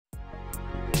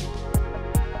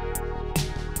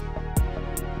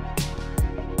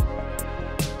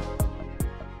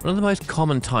One of the most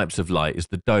common types of light is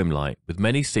the dome light, with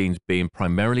many scenes being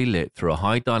primarily lit through a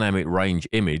high dynamic range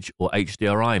image or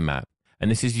HDRI map, and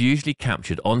this is usually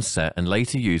captured on set and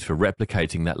later used for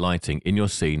replicating that lighting in your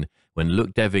scene when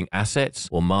look deving assets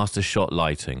or master shot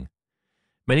lighting.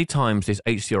 Many times this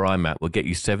HDRI map will get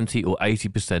you 70 or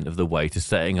 80% of the way to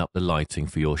setting up the lighting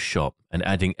for your shot, and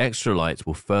adding extra lights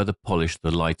will further polish the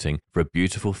lighting for a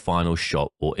beautiful final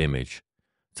shot or image.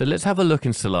 So let's have a look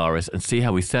in Solaris and see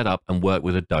how we set up and work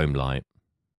with a dome light.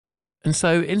 And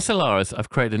so in Solaris, I've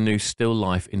created a new still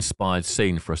life inspired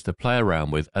scene for us to play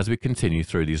around with as we continue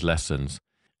through these lessons.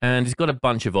 And it's got a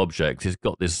bunch of objects. It's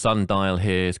got this sundial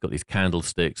here, it's got these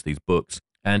candlesticks, these books,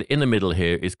 and in the middle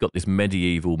here, it's got this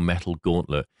medieval metal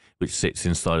gauntlet, which sits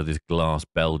inside of this glass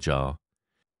bell jar.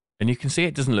 And you can see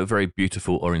it doesn't look very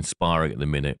beautiful or inspiring at the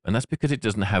minute, and that's because it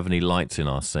doesn't have any lights in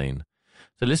our scene.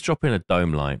 So let's drop in a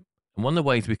dome light. And one of the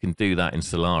ways we can do that in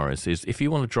Solaris is if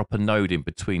you want to drop a node in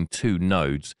between two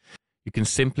nodes, you can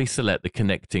simply select the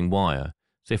connecting wire.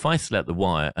 So if I select the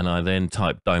wire and I then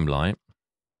type dome light,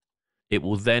 it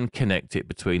will then connect it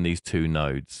between these two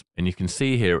nodes. And you can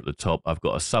see here at the top, I've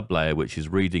got a sublayer which is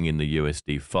reading in the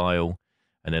USD file.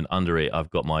 And then under it, I've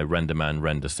got my RenderMan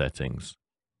render settings.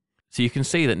 So you can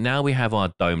see that now we have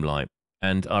our dome light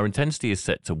and our intensity is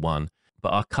set to 1, but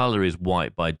our color is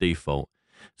white by default.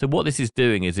 So what this is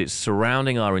doing is it's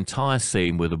surrounding our entire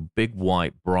scene with a big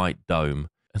white bright dome.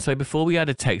 And so before we add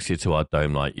a texture to our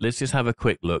dome light, let's just have a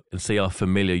quick look and see our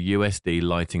familiar USD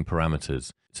lighting parameters.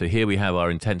 So here we have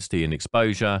our intensity and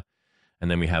exposure,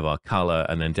 and then we have our color,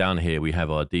 and then down here we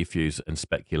have our diffuse and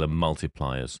specular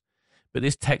multipliers. But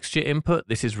this texture input,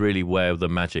 this is really where the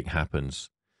magic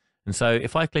happens. And so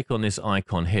if I click on this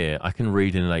icon here, I can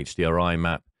read in an HDRI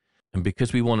map. And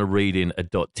because we want to read in a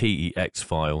 .tex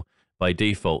file, by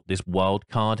default, this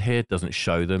wildcard here doesn't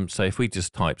show them. So if we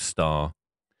just type star,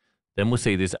 then we'll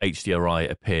see this HDRI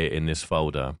appear in this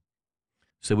folder.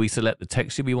 So we select the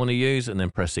texture we want to use and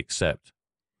then press accept.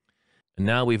 And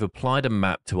now we've applied a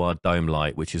map to our dome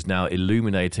light, which is now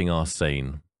illuminating our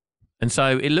scene. And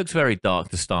so it looks very dark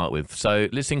to start with. So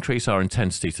let's increase our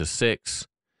intensity to 6.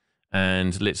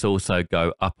 And let's also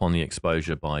go up on the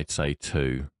exposure by, say,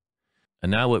 2. And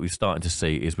now what we're starting to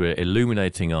see is we're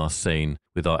illuminating our scene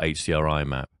with our HDRI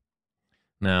map.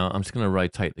 Now I'm just going to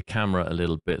rotate the camera a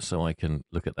little bit so I can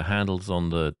look at the handles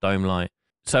on the dome light.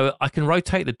 So I can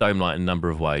rotate the dome light in a number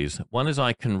of ways. One is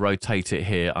I can rotate it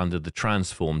here under the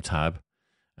transform tab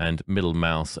and middle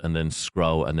mouse and then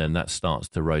scroll, and then that starts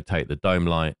to rotate the dome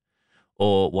light.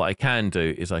 Or what I can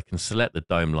do is I can select the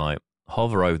dome light,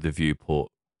 hover over the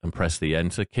viewport and press the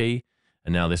enter key.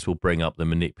 And now this will bring up the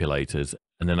manipulators,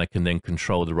 and then I can then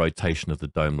control the rotation of the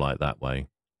dome light that way.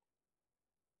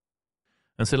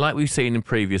 And so like we've seen in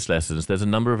previous lessons, there's a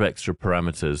number of extra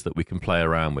parameters that we can play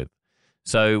around with.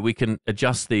 So we can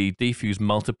adjust the diffuse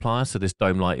multiplier, so this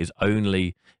dome light is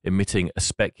only emitting a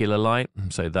specular light.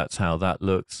 So that's how that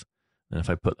looks. And if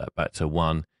I put that back to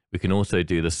 1, we can also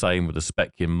do the same with the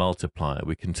specular multiplier.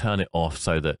 We can turn it off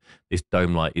so that this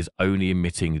dome light is only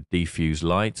emitting diffuse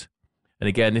light. And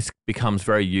again, this becomes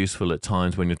very useful at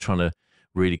times when you're trying to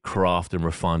really craft and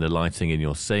refine the lighting in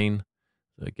your scene.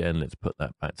 So again, let's put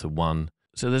that back to 1.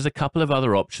 So there's a couple of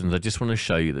other options I just want to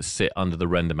show you that sit under the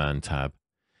RenderMan tab.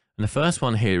 And the first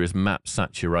one here is map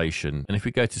saturation. And if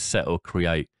we go to set or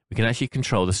create, we can actually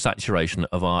control the saturation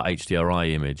of our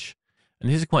HDRI image. And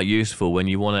this is quite useful when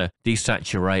you want to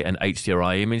desaturate an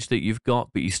HDRI image that you've got,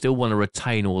 but you still want to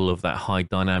retain all of that high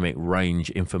dynamic range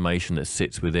information that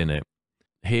sits within it.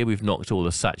 Here we've knocked all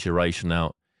the saturation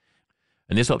out.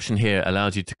 And this option here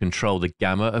allows you to control the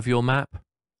gamma of your map.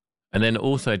 And then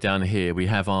also down here, we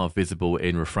have our visible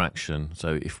in refraction.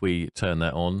 So if we turn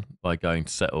that on by going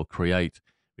to set or create,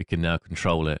 we can now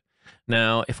control it.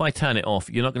 Now, if I turn it off,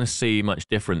 you're not going to see much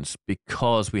difference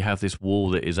because we have this wall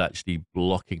that is actually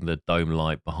blocking the dome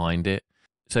light behind it.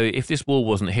 So if this wall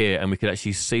wasn't here and we could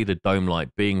actually see the dome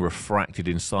light being refracted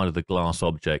inside of the glass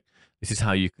object, this is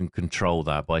how you can control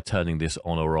that by turning this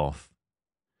on or off.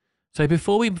 So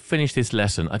before we finish this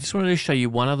lesson, I just wanted to show you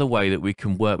one other way that we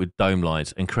can work with dome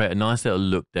lights and create a nice little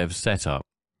look dev setup.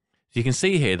 So you can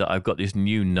see here that I've got this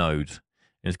new node.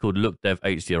 It's called Look Dev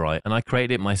HDRI, and I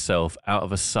created it myself out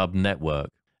of a sub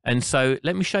network. And so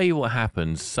let me show you what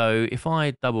happens. So if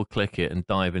I double click it and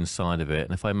dive inside of it,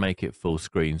 and if I make it full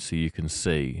screen so you can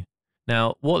see.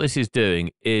 Now, what this is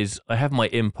doing is I have my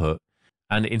input,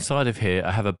 and inside of here,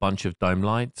 I have a bunch of dome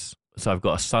lights. So I've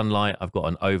got a sunlight, I've got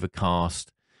an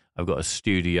overcast, I've got a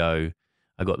studio,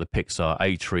 I've got the Pixar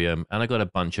atrium, and I've got a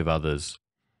bunch of others.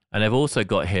 And I've also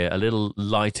got here a little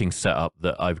lighting setup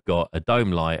that I've got a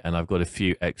dome light, and I've got a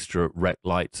few extra rec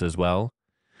lights as well.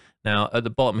 Now at the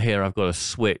bottom here, I've got a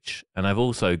switch, and I've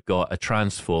also got a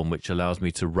transform, which allows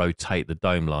me to rotate the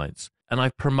dome lights. And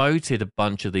I've promoted a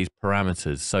bunch of these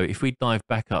parameters. So if we dive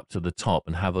back up to the top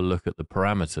and have a look at the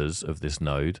parameters of this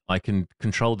node, I can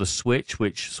control the switch,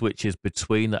 which switches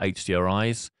between the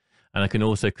HDRIs, and I can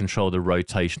also control the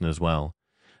rotation as well.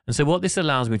 And so what this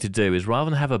allows me to do is, rather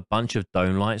than have a bunch of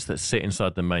dome lights that sit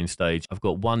inside the main stage, I've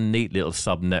got one neat little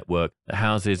sub network that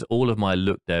houses all of my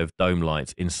LookDev dome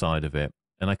lights inside of it.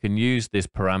 And I can use this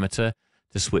parameter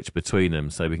to switch between them.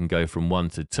 So we can go from 1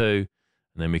 to 2,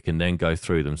 and then we can then go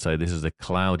through them. So this is a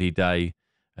cloudy day,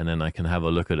 and then I can have a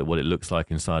look at what it looks like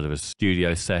inside of a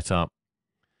studio setup.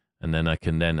 And then I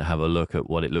can then have a look at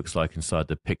what it looks like inside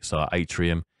the Pixar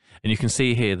atrium. And you can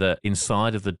see here that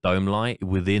inside of the dome light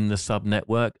within the sub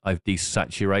network, I've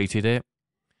desaturated it.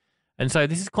 And so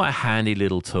this is quite a handy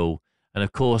little tool. And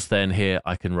of course, then here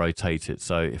I can rotate it.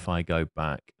 So if I go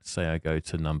back, say I go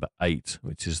to number 8,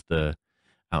 which is the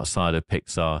outside of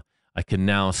Pixar, I can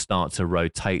now start to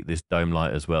rotate this dome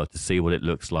light as well to see what it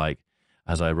looks like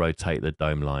as I rotate the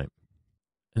dome light.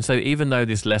 And so even though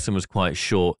this lesson was quite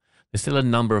short, there's still a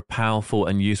number of powerful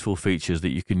and useful features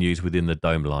that you can use within the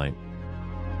dome light.